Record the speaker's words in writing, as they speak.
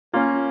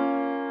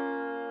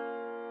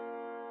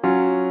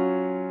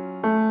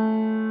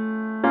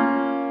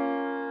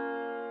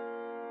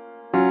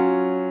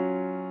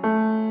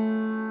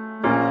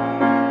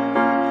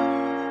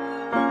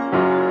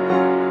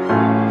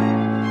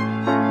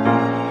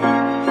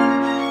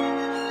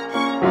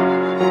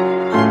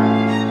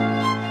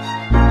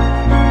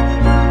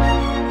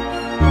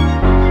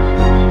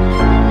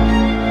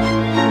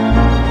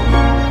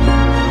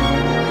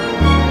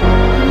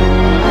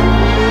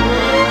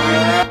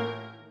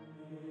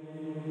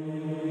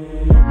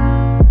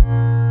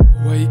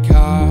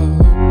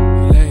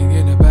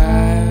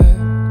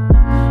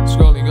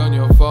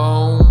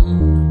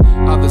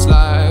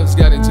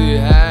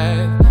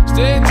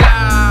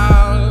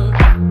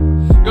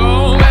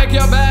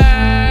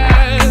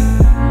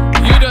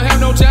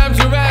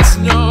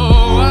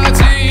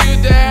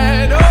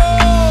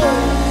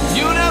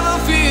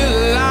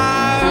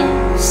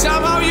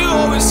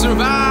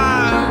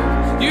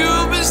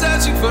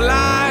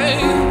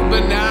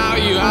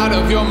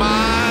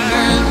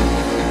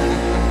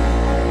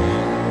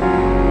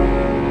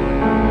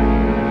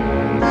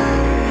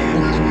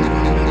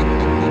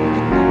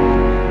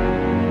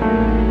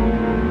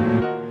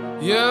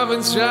You've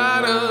been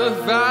trying to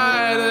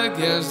fight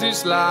against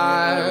this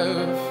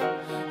life.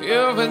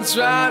 You've been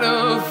trying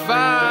to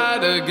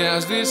fight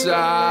against these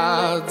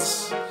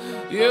odds.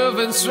 You've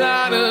been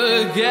trying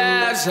to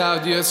guess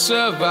how you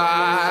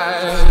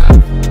survive.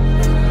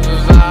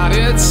 But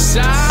it's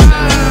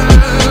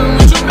time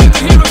to make the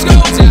heroes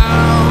go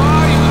down.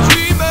 Are you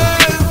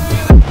dreaming?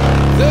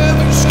 They've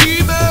been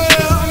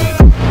scheming.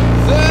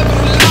 They've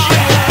been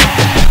lying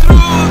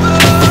through the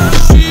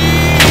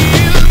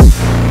sheets.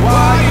 Why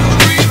are you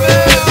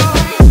dreaming?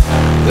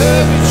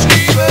 They've been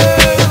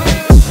scheming.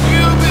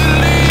 You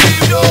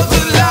believed all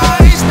the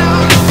lies. Now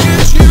look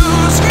at you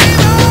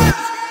screaming.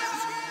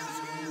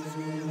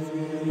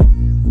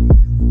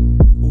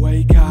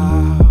 Wake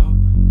up,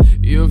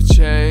 you've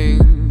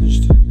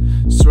changed.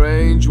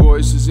 Strange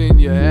voices in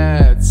your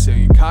head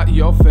saying cut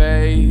your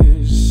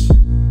face.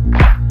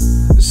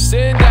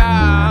 Sit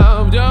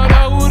down, don't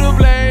know who to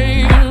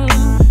blame.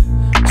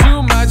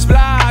 Too much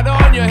blood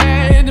on your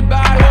hand,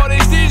 but what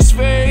is this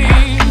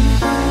fame?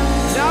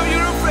 Now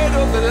you're afraid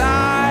of the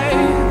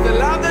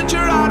love that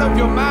you're out of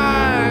your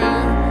mind.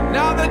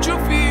 Now that you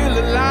feel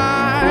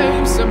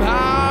alive,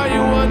 somehow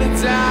you wanna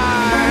die.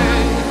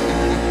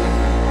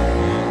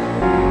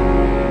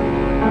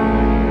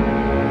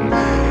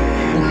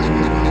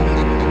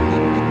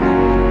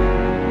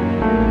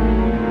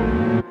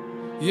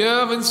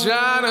 You've been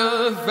trying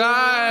to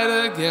fight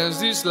against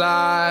this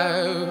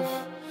life.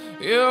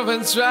 You've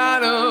been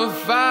trying to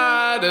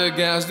fight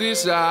against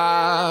these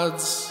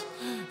odds.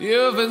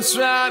 You've been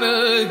trying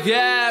to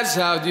guess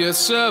how you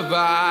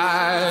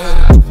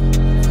survive.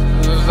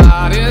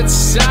 But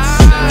it's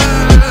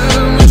time